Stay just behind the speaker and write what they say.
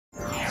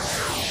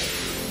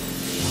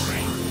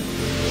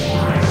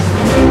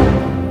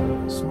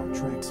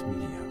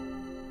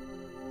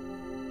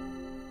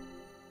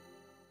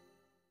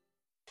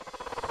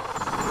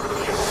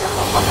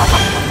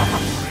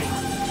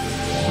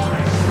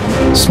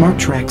Smart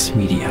Trax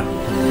Media.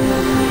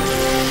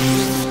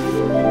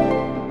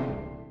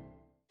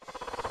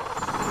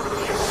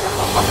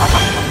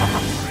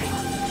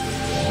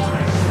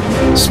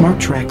 Smart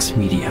Trax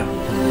Media.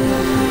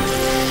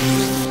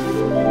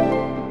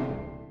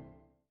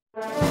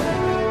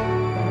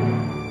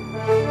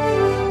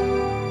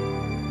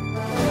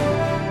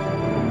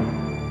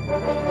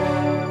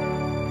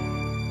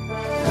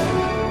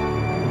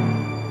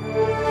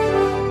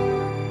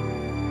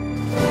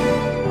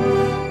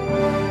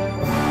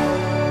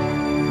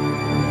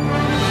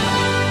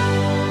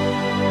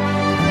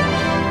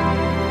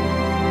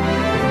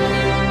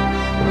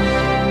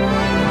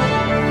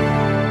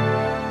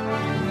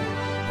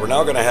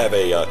 Now going to have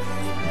a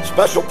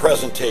special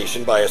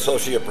presentation by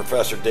Associate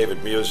Professor David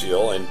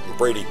Musial and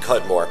Brady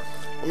Cudmore.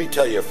 Let me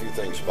tell you a few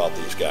things about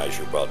these guys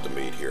you're about to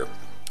meet here.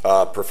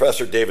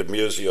 Professor David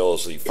Musial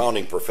is the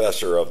founding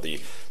professor of the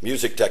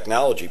Music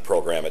Technology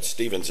program at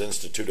Stevens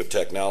Institute of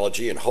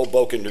Technology in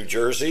Hoboken, New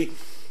Jersey.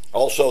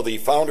 Also the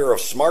founder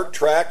of Smart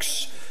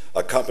Trax,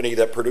 a company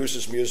that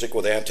produces music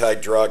with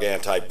anti-drug,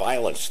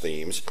 anti-violence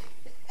themes.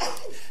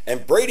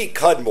 And Brady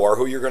Cudmore,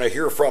 who you're going to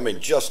hear from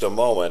in just a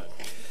moment.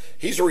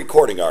 He's a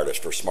recording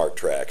artist for Smart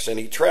Trax, and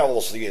he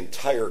travels the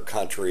entire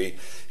country.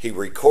 He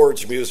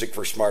records music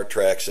for Smart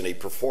Trax, and he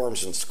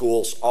performs in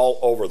schools all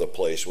over the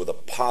place with a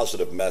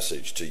positive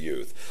message to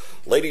youth.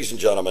 Ladies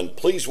and gentlemen,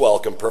 please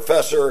welcome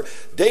Professor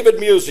David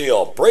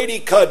Musial, Brady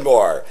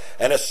Cudmore,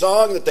 and a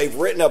song that they've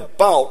written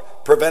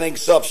about preventing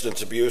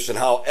substance abuse and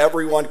how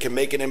everyone can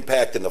make an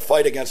impact in the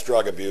fight against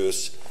drug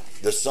abuse.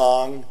 The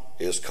song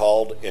is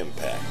called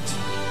Impact.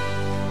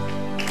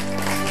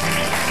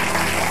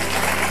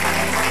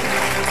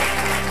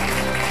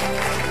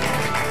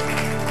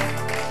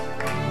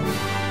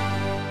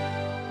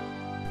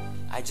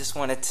 I just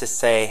wanted to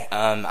say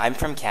I'm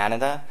from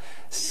Canada,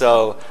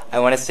 so I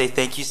want to say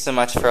thank you so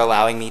much for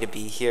allowing me to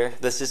be here.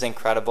 This is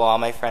incredible. All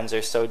my friends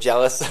are so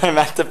jealous that I'm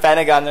at the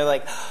Pentagon. They're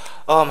like,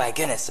 oh my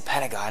goodness, the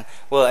Pentagon.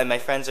 Well, and my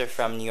friends are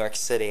from New York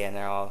City, and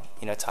they're all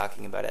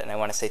talking about it. And I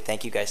want to say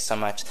thank you guys so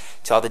much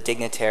to all the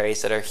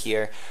dignitaries that are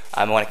here.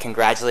 I want to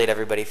congratulate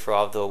everybody for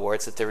all of the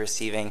awards that they're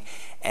receiving,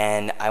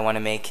 and I want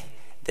to make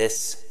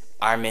this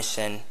our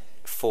mission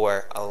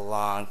for a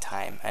long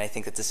time, and I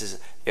think that this is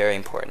very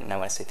important, and I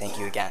want to say thank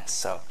you again.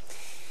 So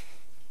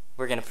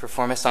we're going to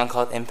perform a song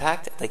called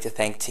Impact. I'd like to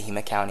thank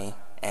Tehama County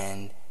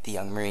and the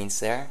young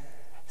Marines there,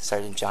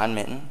 Sergeant John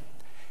Minton,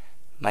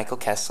 Michael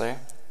Kessler,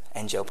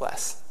 and Joe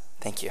Bless.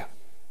 Thank you.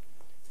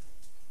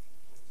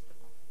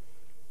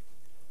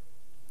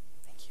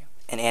 Thank you.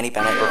 And Annie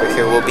Bennett over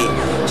here will be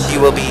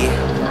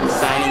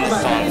signing the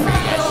song for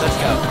you guys. Let's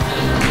go.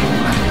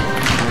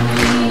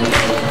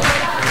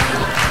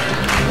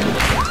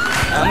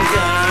 I'm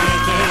gonna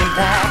make an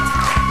impact.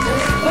 The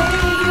way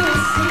you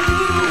see,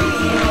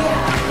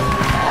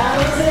 I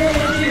will set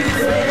you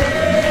free.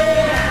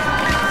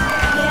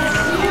 Yes,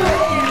 you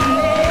and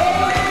me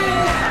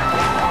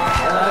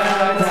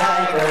are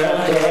like a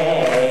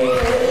day.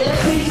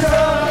 We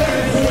draw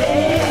the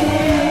day.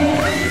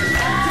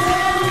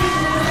 Tell me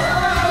what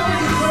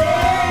we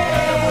say.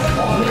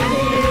 We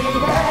need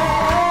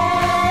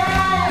impact.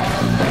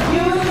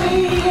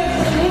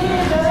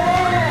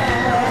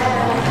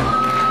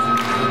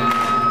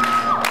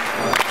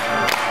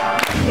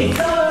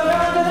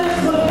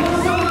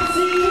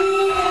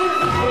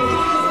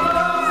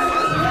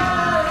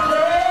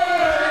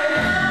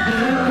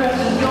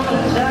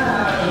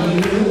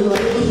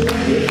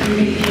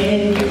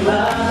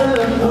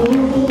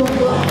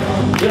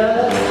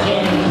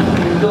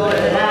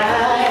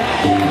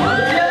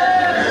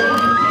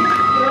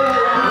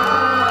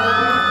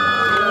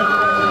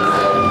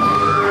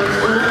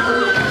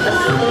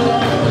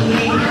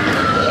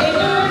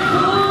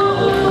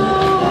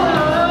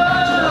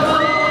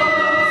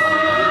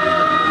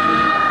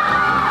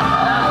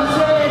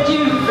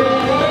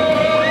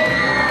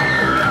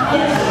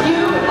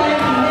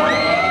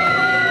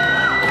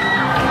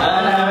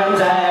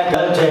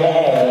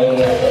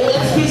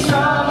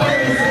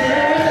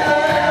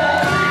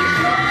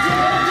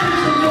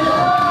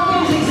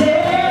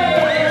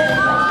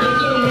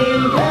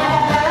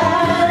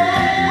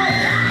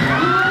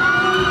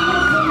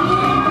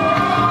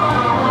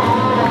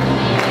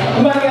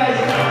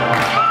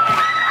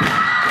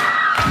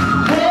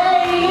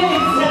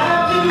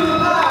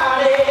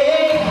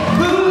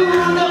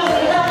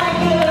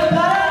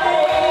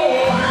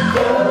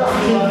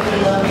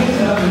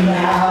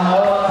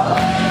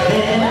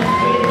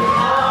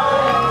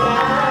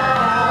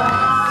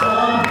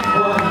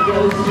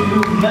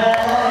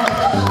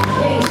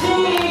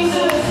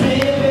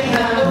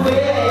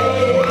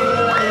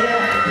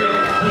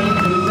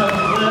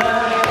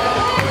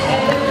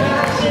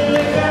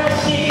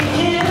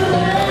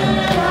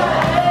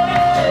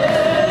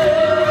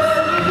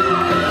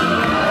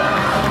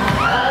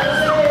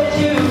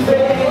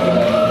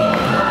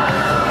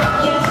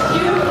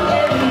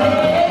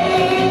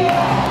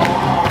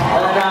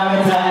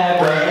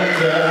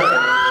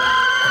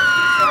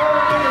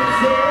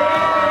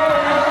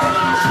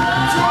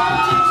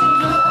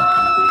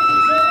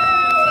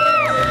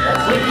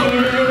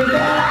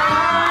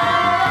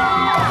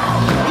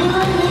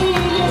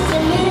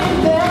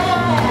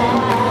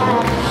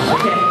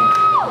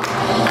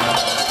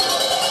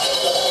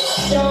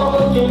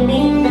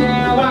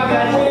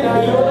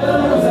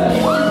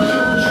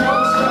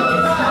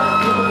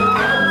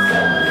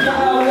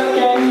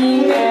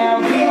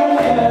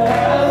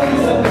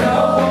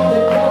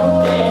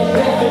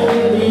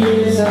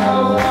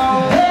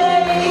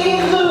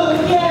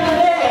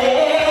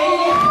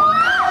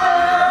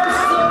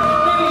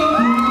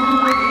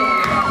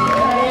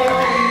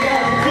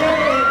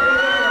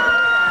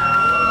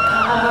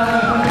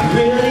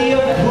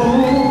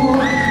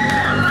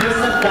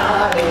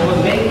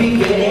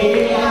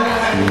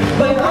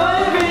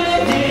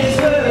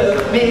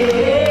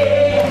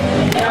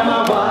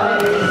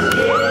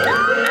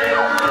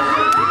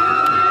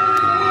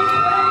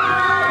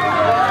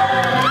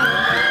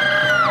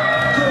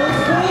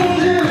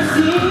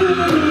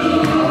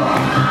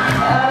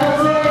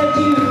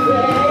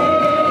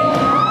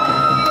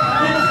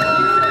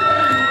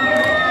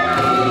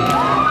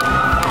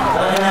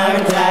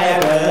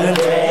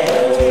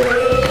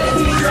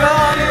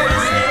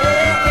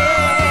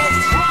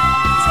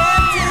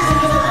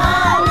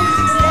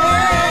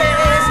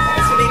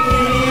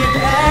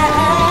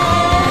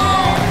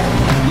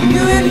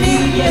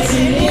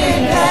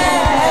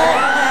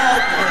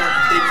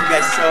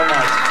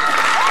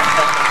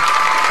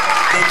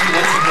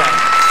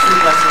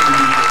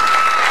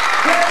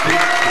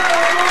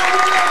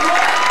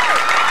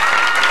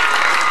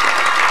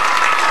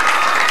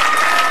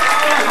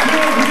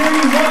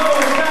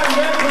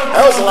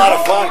 lot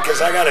of fun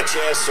because I got a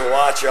chance to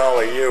watch all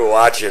of you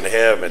watching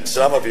him, and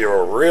some of you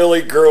are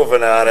really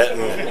grooving on it.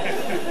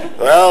 And,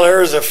 well,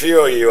 there's a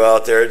few of you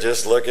out there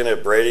just looking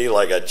at Brady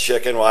like a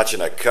chicken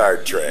watching a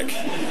card trick.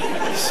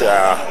 So,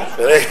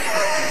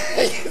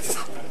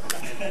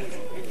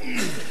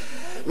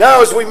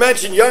 now, as we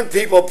mentioned, young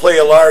people play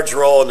a large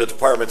role in the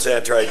department's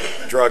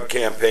anti-drug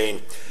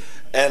campaign,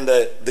 and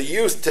the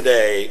youth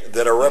today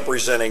that are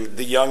representing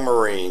the Young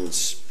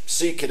Marines,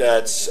 Sea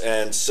Cadets,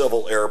 and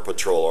Civil Air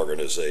Patrol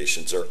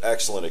organizations are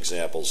excellent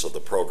examples of the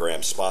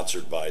programs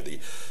sponsored by the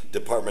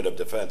Department of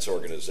Defense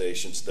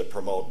organizations that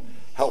promote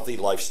healthy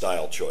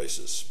lifestyle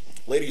choices.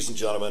 Ladies and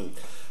gentlemen,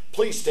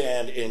 please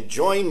stand and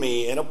join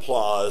me in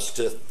applause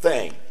to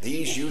thank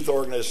these youth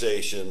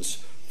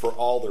organizations for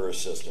all their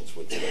assistance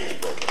with today's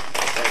program.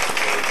 Thank you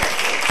very much.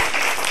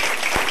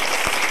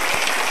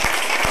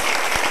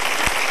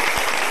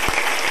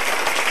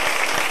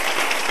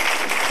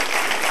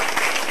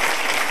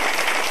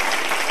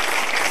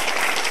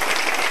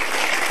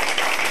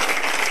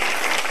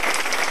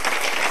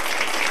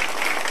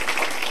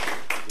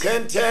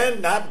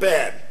 10-10, not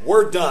bad.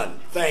 We're done.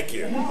 Thank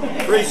you.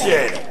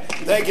 Appreciate it.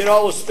 Thank you to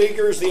all the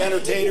speakers, the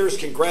entertainers.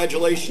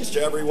 Congratulations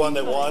to everyone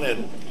that won.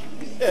 And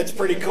it's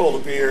pretty cool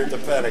to be here at the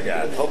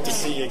Pentagon. Hope to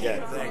see you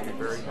again. Thank you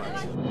very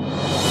much.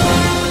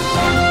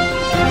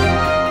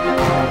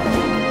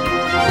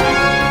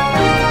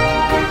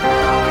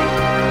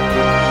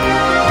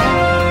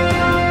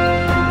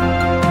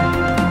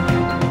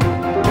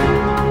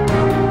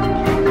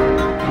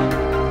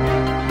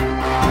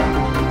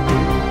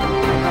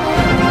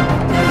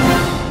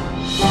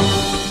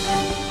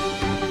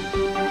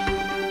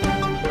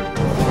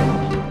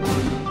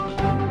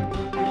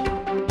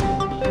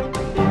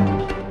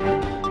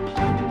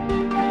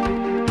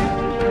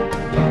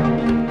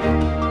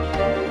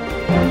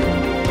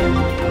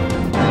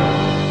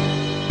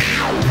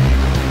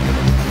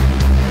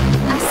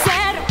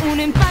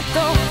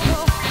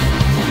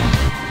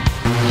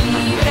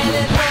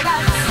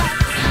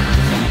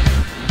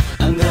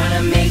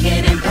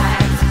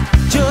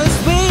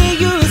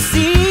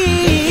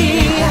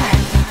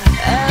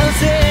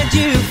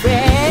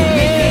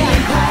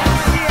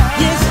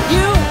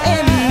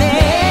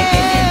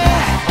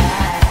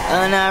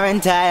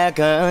 Entire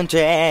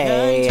country.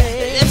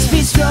 Let's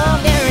be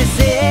strong and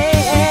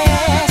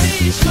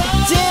resist.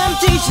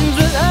 Temptations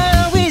will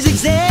always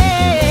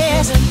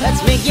exist.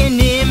 Let's make an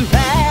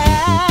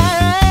impact.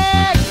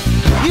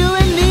 You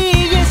and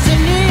me, yes,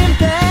 an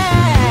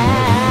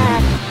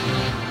impact.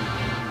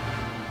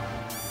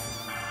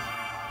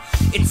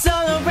 It's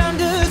all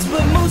around us,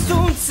 but most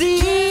don't see.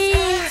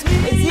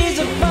 It is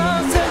a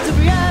false sense of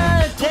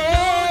reality.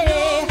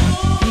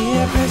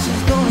 Yeah,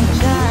 pressure's gonna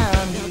shine.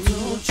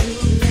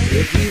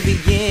 If you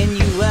begin,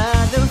 you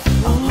are the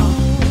fool.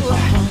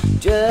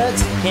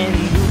 Drugs can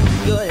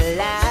move your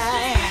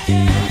life.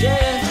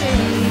 Drugs can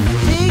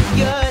take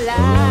your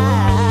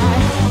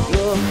life.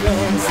 Your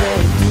friends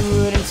said do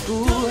it in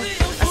school.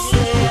 I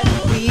said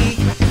weak,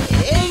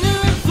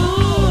 ignorant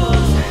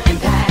fools.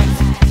 Impact,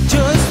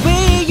 just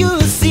wait,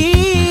 you'll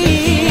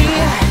see.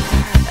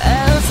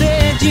 I'll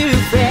set you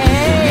free.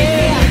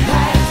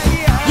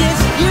 Yes,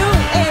 you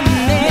and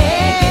me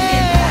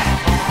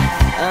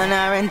on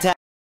our entire.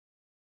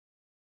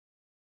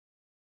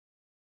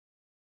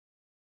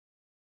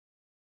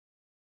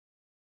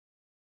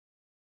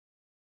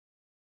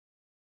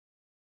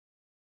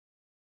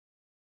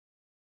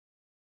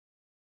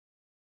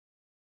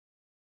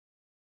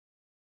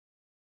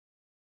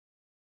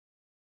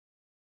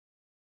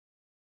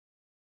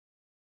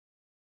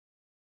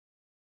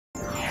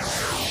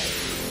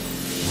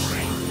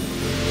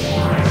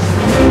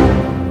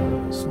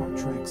 Smart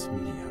Trax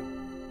Media.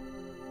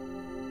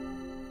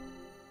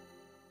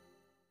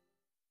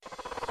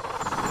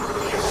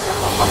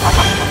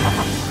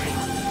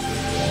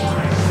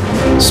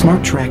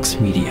 Smart Trax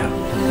Media.